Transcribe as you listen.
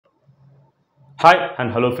Hi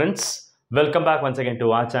and hello friends. Welcome back once again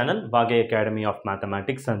to our channel VAAGAI Academy of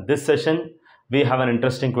Mathematics, and this session we have an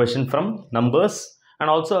interesting question from numbers and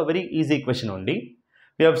also a very easy question only.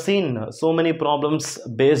 We have seen so many problems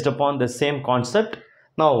based upon the same concept.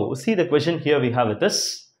 Now see the question here we have with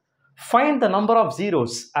us. Find the number of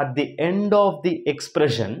zeros at the end of the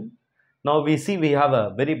expression. Now we see we have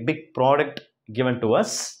a very big product given to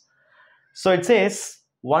us. So it says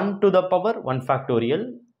 1 to the power 1 factorial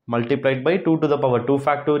multiplied by 2 to the power 2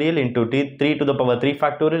 factorial into 3 to the power 3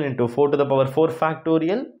 factorial into 4 to the power 4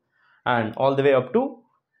 factorial and all the way up to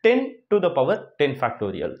 10 to the power 10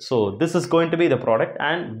 factorial. So this is going to be the product,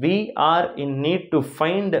 and we are in need to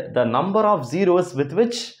find the number of zeros with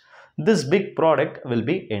which this big product will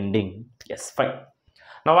be ending. Yes, fine.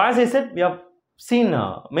 Now as I said, we have seen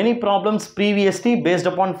many problems previously based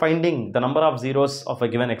upon finding the number of zeros of a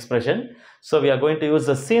given expression. So we are going to use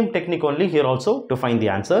the same technique only here also to find the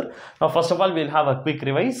answer. Now first of all, we'll have a quick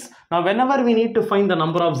revise. Now whenever we need to find the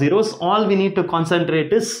number of zeros, all we need to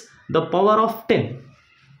concentrate is the power of 10.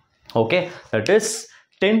 Okay, that is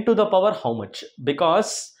 10 to the power how much?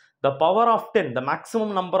 Because the power of 10, the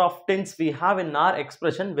maximum number of tens we have in our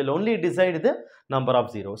expression will only decide the number of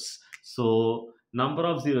zeros. So number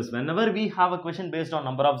of zeros, whenever we have a question based on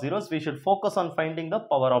number of zeros, we should focus on finding the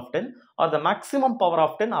power of 10 or the maximum power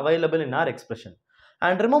of 10 available in our expression.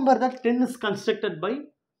 And remember that 10 is constructed by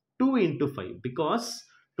 2 into 5, because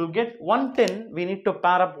to get 110 we need to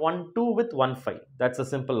pair up 1 2 with 1 5. That's a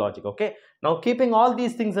simple logic. Okay, now keeping all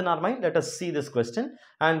these things in our mind, let us see this question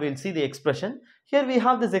and we'll see the expression. Here we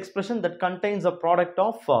have this expression that contains a product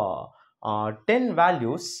of 10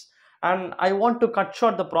 values, and I want to cut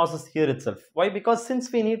short the process here itself. Why? Because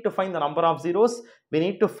since we need to find the number of zeros, we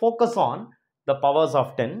need to focus on the powers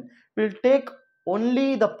of 10. We'll take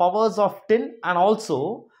only the powers of 10 and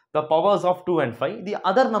also the powers of 2 and 5. The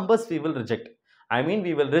other numbers we will reject. I mean,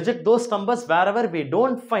 we will reject those numbers wherever we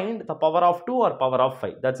don't find the power of 2 or power of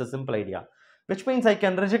 5. That's a simple idea. Which means I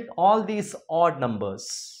can reject all these odd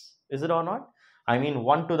numbers. Is it or not? I mean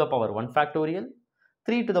 1 to the power 1 factorial,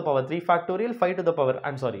 3 to the power 3 factorial, 5 to the power,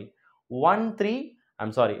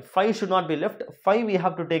 5 should not be left. 5 we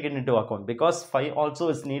have to take it into account because 5 also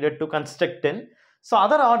is needed to construct 10. So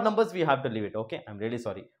other odd numbers we have to leave it. Okay, I'm really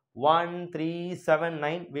sorry. 1, 3, 7,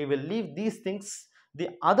 9, we will leave these things. The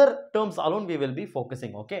other terms alone we will be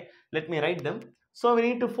focusing. Okay, let me write them. So we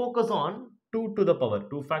need to focus on 2 to the power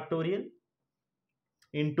 2 factorial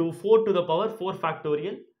into 4 to the power 4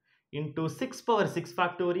 factorial into 6 power 6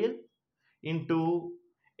 factorial into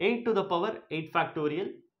 8 to the power 8 factorial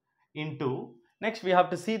into, next we have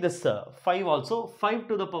to see this 5 also, 5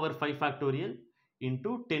 to the power 5 factorial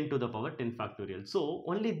into 10 to the power 10 factorial. So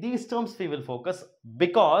only these terms we will focus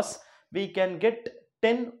because we can get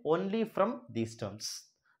 10 only from these terms.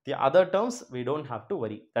 The other terms we don't have to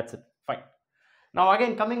worry. That's it. Fine. Now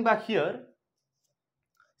again coming back here,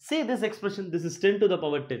 see this expression, this is 10 to the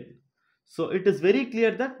power 10. So it is very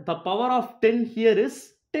clear that the power of 10 here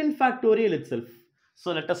is 10 factorial itself.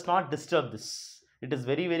 So let us not disturb this. It is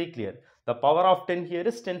very clear. The power of 10 here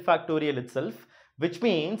is 10 factorial itself, which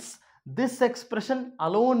means this expression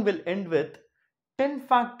alone will end with 10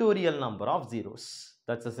 factorial number of zeros.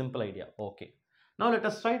 That's a simple idea. Okay. Now let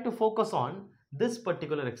us try to focus on this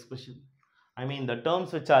particular expression. I mean the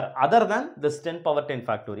terms which are other than this 10 power 10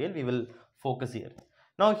 factorial, we will focus here.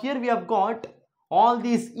 Now here we have got all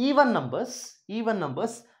these even numbers,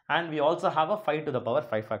 and we also have a 5 to the power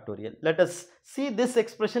 5 factorial. Let us see this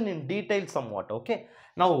expression in detail somewhat. Okay.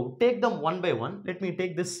 Now take them one by one. Let me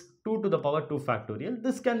take this 2 to the power 2 factorial.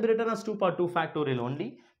 This can be written as 2 power 2 factorial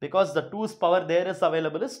only because the 2's power there is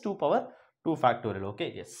available is 2 power 2 factorial.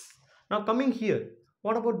 Okay. Yes. Now coming here,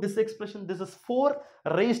 what about this expression? This is 4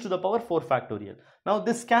 raised to the power 4 factorial. Now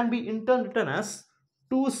this can be in turn written as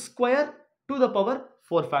 2 square to the power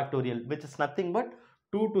 4 factorial, which is nothing but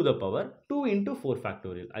 2 to the power 2 into 4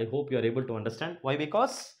 factorial. I hope you are able to understand. Why?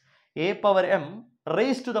 Because a power m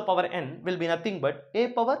raised to the power n will be nothing but a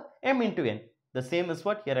power m into n. The same is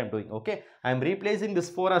what here I am doing. Okay, I am replacing this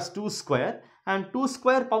 4 as 2 square, and 2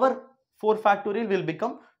 square power 4 factorial will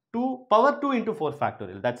become 2 power 2 into 4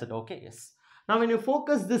 factorial. That's it. Okay, yes. Now when you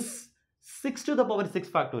focus this 6 to the power 6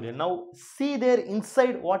 factorial, now see there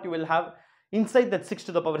inside what you will have inside that 6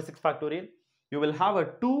 to the power 6 factorial. You will have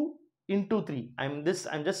a 2 into 3. I'm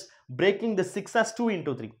just breaking the 6 as 2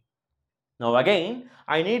 into 3. Now again,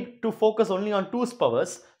 I need to focus only on 2's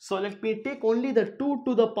powers. So let me take only the 2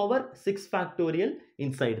 to the power 6 factorial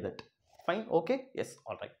inside that. Fine. Okay. Yes.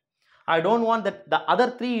 All right. I don't want that the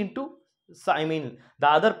other 3 into, so I mean the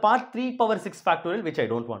other part 3 power 6 factorial, which I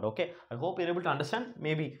don't want. Okay. I hope you're able to understand.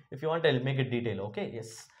 Maybe if you want, I'll make it detail. Okay.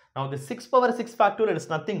 Yes. Now the 6 power 6 factorial is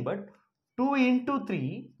nothing but 2 into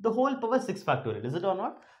 3 the whole power 6 factorial, is it or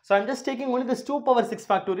not? So I'm just taking only this 2 power 6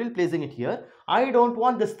 factorial, placing it here. I don't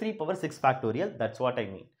want this 3 power 6 factorial, that's what I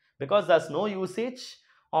mean. Because there's no usage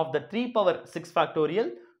of the 3 power 6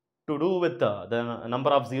 factorial to do with the number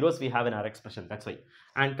of zeros we have in our expression, that's why.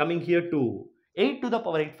 And coming here to 8 to the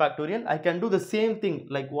power 8 factorial, I can do the same thing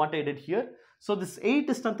like what I did here. So this 8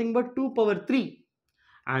 is nothing but 2 power 3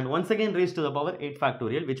 and once again raised to the power 8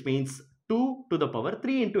 factorial, which means 2 to the power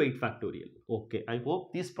 3 into 8 factorial. Okay, I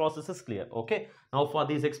hope this process is clear. Okay, now for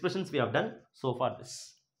these expressions we have done so far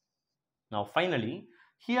this. Now finally,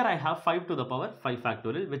 here I have 5 to the power 5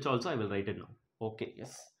 factorial, which also I will write it now. Okay,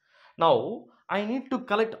 yes. Now I need to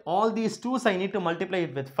collect all these 2's, I need to multiply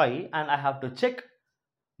it with 5 and I have to check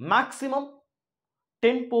maximum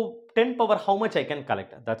 10 power how much I can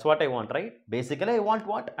collect. That's what I want, right? Basically I want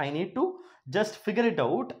what? I need to just figure it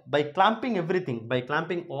out by clamping everything, by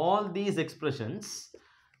clamping all these expressions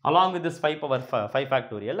along with this 5 power 5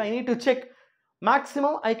 factorial. I need to check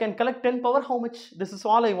maximum I can collect 10 power how much. This is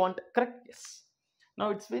all I want, correct? Yes. Now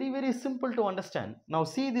it's very simple to understand. Now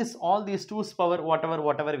see this, all these 2's power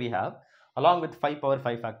whatever we have along with 5 power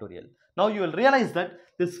 5 factorial. Now you will realize that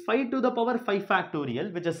this 5 to the power 5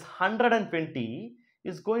 factorial, which is 120,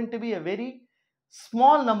 is going to be a very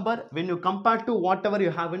small number when you compare to whatever you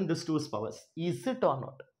have in this 2's powers. Is it or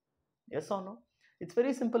not? Yes or no? It's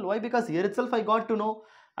very simple. Why? Because here itself I got to know,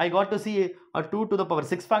 I got to see a 2 to the power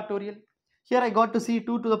 6 factorial. Here I got to see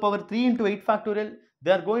 2 to the power 3 into 8 factorial. They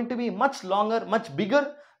are going to be much longer, much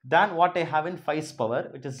bigger than what I have in 5's power,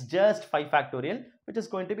 which is just 5 factorial, which is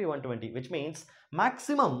going to be 120, which means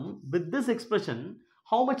maximum with this expression,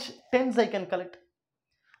 how much 10's I can collect?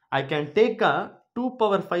 I can take a 2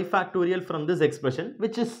 power 5 factorial from this expression,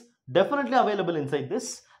 which is definitely available inside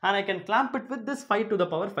this, and I can clamp it with this 5 to the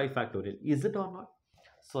power 5 factorial. Is it or not?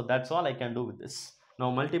 So that's all I can do with this. Now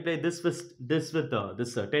multiply this with this 10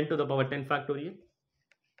 to the power 10 factorial.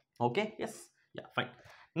 Okay, yes, yeah, fine.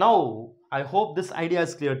 Now I hope this idea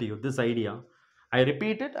is clear to you. This idea, I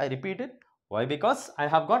repeat it. Why? Because I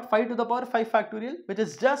have got 5 to the power 5 factorial, which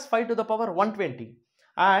is just 5 to the power 120,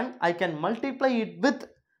 and I can multiply it with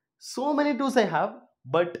so many 2's I have,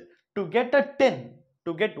 but to get a 10,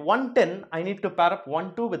 to get 110, I need to pair up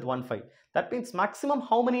 1 2 with 1 5. That means maximum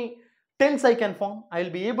how many 10's I can form? I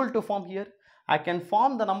will be able to form here. I can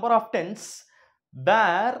form the number of 10's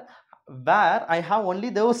where I have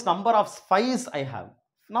only those number of 5's I have.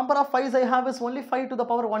 Number of 5's I have is only 5 to the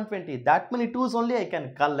power 120. That many 2's only I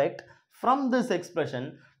can collect from this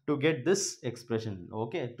expression to get this expression.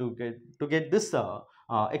 Okay, to get this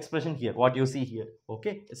expression here, what you see here.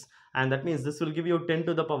 Okay, yes. And that means this will give you 10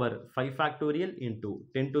 to the power 5 factorial into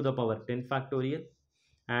 10 to the power 10 factorial,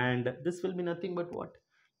 and this will be nothing but what?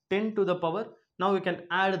 10 to the power. Now we can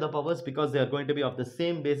add the powers because they are going to be of the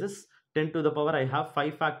same basis. 10 to the power, I have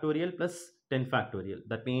 5 factorial plus 10 factorial.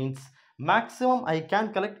 That means maximum I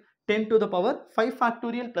can collect 10 to the power 5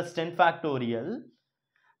 factorial plus 10 factorial,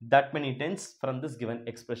 that many 10's from this given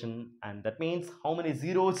expression. And that means how many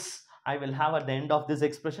zeros I will have at the end of this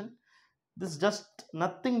expression? This is just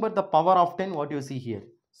nothing but the power of 10, what you see here.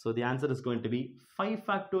 So the answer is going to be 5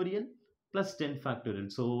 factorial plus 10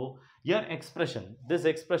 factorial. So your expression, this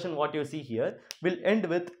expression what you see here will end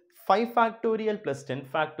with 5 factorial plus 10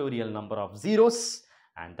 factorial number of zeros,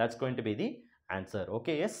 and that's going to be the answer.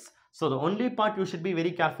 Okay, yes. So the only part you should be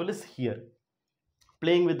very careful is here,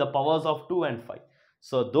 playing with the powers of 2 and 5.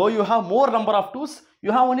 So though you have more number of 2's,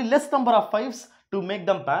 you have only less number of 5's to make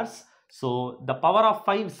them pairs. So the power of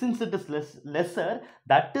 5, since it is lesser,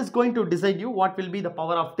 that is going to decide you what will be the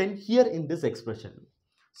power of 10 here in this expression.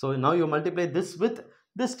 So now you multiply this with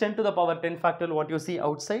this 10 to the power 10 factorial, what you see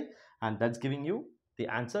outside, and that's giving you the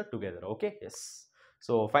answer together. Okay, yes.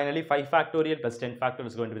 So finally 5 factorial plus 10 factorial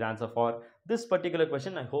is going to be the answer for this particular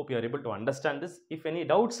question. I hope you are able to understand this. If any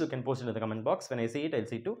doubts, you can post it in the comment box. When I see it, I'll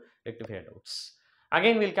see to rectify your doubts.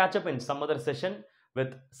 Again, we'll catch up in some other session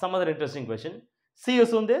with some other interesting question. See you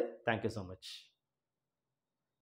soon there. Thank you so much.